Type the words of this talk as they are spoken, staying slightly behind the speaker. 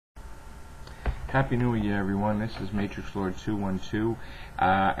Happy New Year, everyone. This is Matrix Lord 212,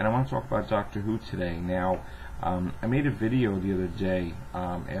 and I want to talk about Doctor Who today. Now, I made a video the other day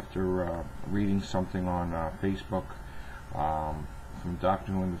after reading something on Facebook from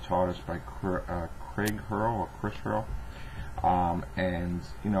Doctor Who in the TARDIS by Craig Hurl or Chris Hurl, and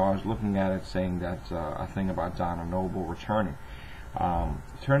I was looking at it saying that a thing about Donna Noble returning.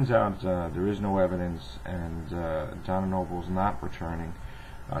 It turns out there is no evidence, and Donna Noble is not returning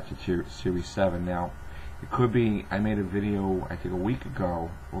to Series 7. Now, it could be, I made a video, I think a week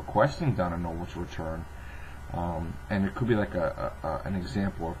ago, requesting Donna Noble to return, and it could be like an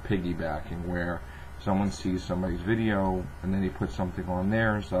example of piggybacking, where someone sees somebody's video, and then they put something on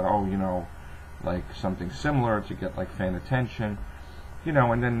theirs that, like something similar to get like fan attention,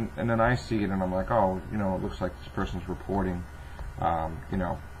 and then I see it, and I'm like, it looks like this person's reporting, Donna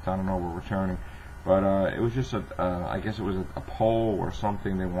Noble returning. But it was just I guess it was a poll or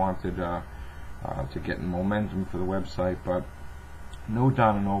something they wanted to get momentum for the website, but no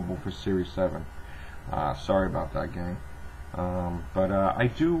Donna Noble for Series 7. Sorry about that, gang. But I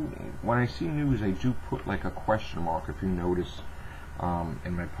do, when I see news, I do put like a question mark, if you notice,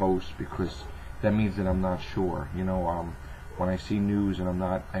 in my posts, because that means that I'm not sure. When I see news and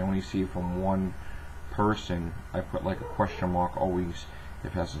I only see it from one person, I put like a question mark always if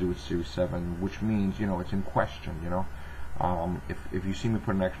it has to do with Series 7, which means, it's in question, If you see me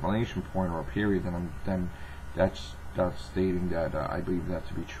put an exclamation point or a period, then that's stating that I believe that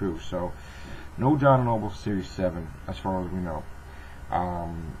to be true. So, no Donna Noble Series 7, as far as we know.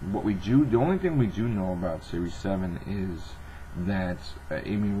 The only thing we do know about Series 7 is that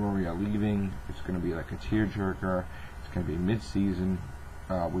Amy and Rory are leaving. It's going to be like a tearjerker. It's going to be mid-season.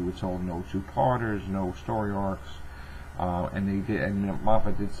 We were told no two-parters, no story arcs. And they did, and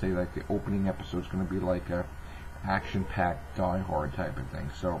Moffat did say like the opening episode is going to be like a action-packed Die Hard type of thing.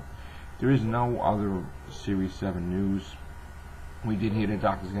 So there is no other Series 7 news. We did hear that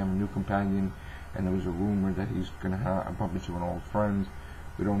Doctor's going to have a new companion, and there was a rumor that he's going to bump into an old friend.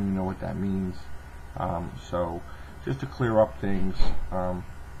 We don't even know what that means. So just to clear up things, no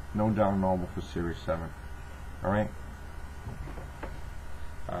Donna Noble for Series 7. All right.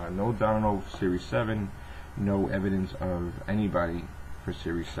 No Donna Noble for Series 7. No evidence of anybody for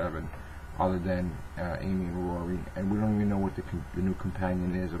Series 7 other than Amy and Rory, and we don't even know what the new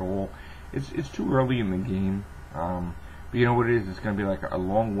companion is at all. It's too early in the game, but you know what it is? It's going to be like a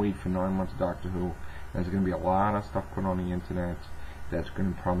long wait for 9 months of Doctor Who. There's going to be a lot of stuff put on the internet that's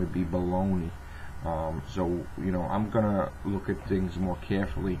going to probably be baloney. So I'm going to look at things more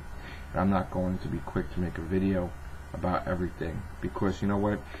carefully, and I'm not going to be quick to make a video about everything, because you know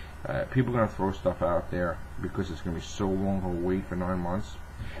what? People are going to throw stuff out there because it's going to be so long of a wait for 9 months.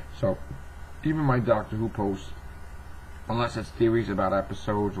 So even my Doctor Who posts, unless it's theories about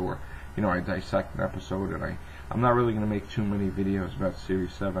episodes or I dissect an episode, and I'm not really going to make too many videos about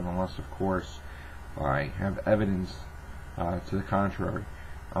Series 7 unless, of course, I have evidence to the contrary.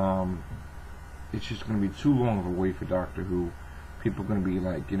 It's just going to be too long of a wait for Doctor Who. People are going to be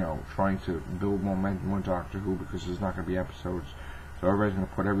like, trying to build momentum on Doctor Who because there's not going to be episodes. So everybody's going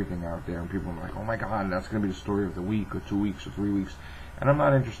to put everything out there, and people are like, oh my god, that's going to be the story of the week, or 2 weeks, or 3 weeks. And I'm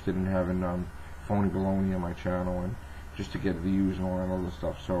not interested in having phony baloney on my channel, and just to get views and all that other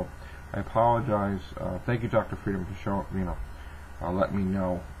stuff. So I apologize. Thank you, Dr. Freedom, for showing, let me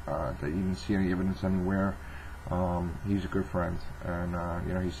know that you didn't see any evidence anywhere. He's a good friend,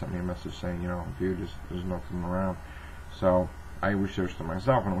 and he sent me a message saying, dude, there's nothing around. So I researched it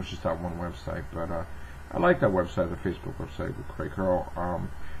myself, and it was just that one website, but I like that website, the Facebook website with Craig Hurl,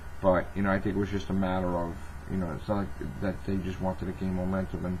 but I think it was just a matter of, it's not like that they just wanted to gain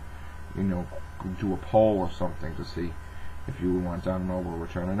momentum and, do a poll or something to see if you would want Donna Noble to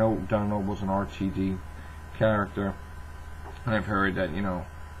return. I know Donna Noble's an RTD character, and I've heard that,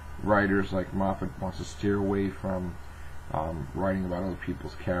 writers like Moffat wants to steer away from writing about other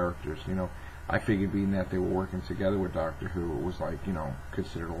people's characters. I figured being that they were working together with Doctor Who, it was like,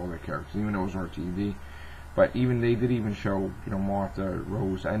 considered all their characters, even though it was RTD. But they did even show, Martha,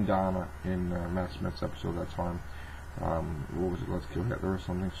 Rose, and Donna in Matt Smith's episode that time. What was it, Let's Kill Hitler or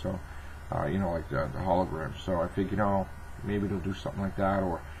something? So, like the hologram. So I figured, maybe they'll do something like that,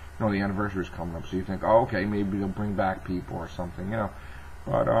 or, the anniversary's coming up, so you think, okay, maybe they'll bring back people or something,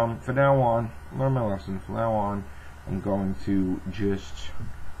 But for now on, learn my lesson. From now on, I'm going to just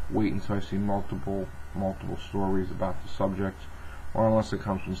wait until I see multiple stories about the subject, or unless it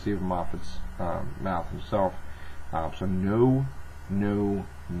comes from Stephen Moffat's mouth himself. So no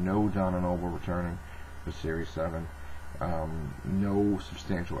Donna Noble returning for Series 7. No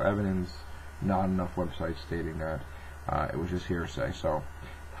substantial evidence, not enough websites stating that. It was just hearsay. So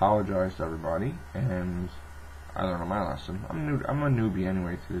apologize to everybody, and I learned my lesson. I'm a newbie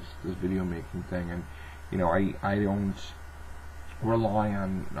anyway to this video making thing, and you know, I don't rely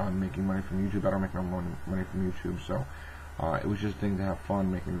on making money from YouTube. I don't make no money from YouTube, so it was just a thing to have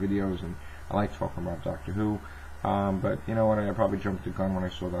fun making videos, and I like talking about Doctor Who. But you know what? I probably jumped the gun when I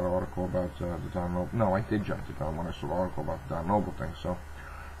saw that article about the Don Noble. No, I did jump the gun when I saw the article about the Don Noble thing. So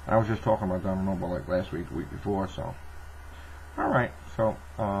I was just talking about Don Noble like last week, the week before. So all right. So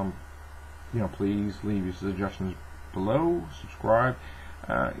you know, please leave your suggestions below. Subscribe.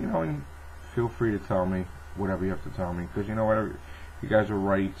 You know, and feel free to tell me whatever you have to tell me, because you know what? You guys are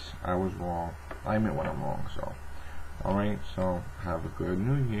right. I was wrong. I admit when I'm wrong. So all right. So have a good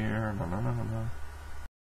New Year. Bye, bye, bye, bye.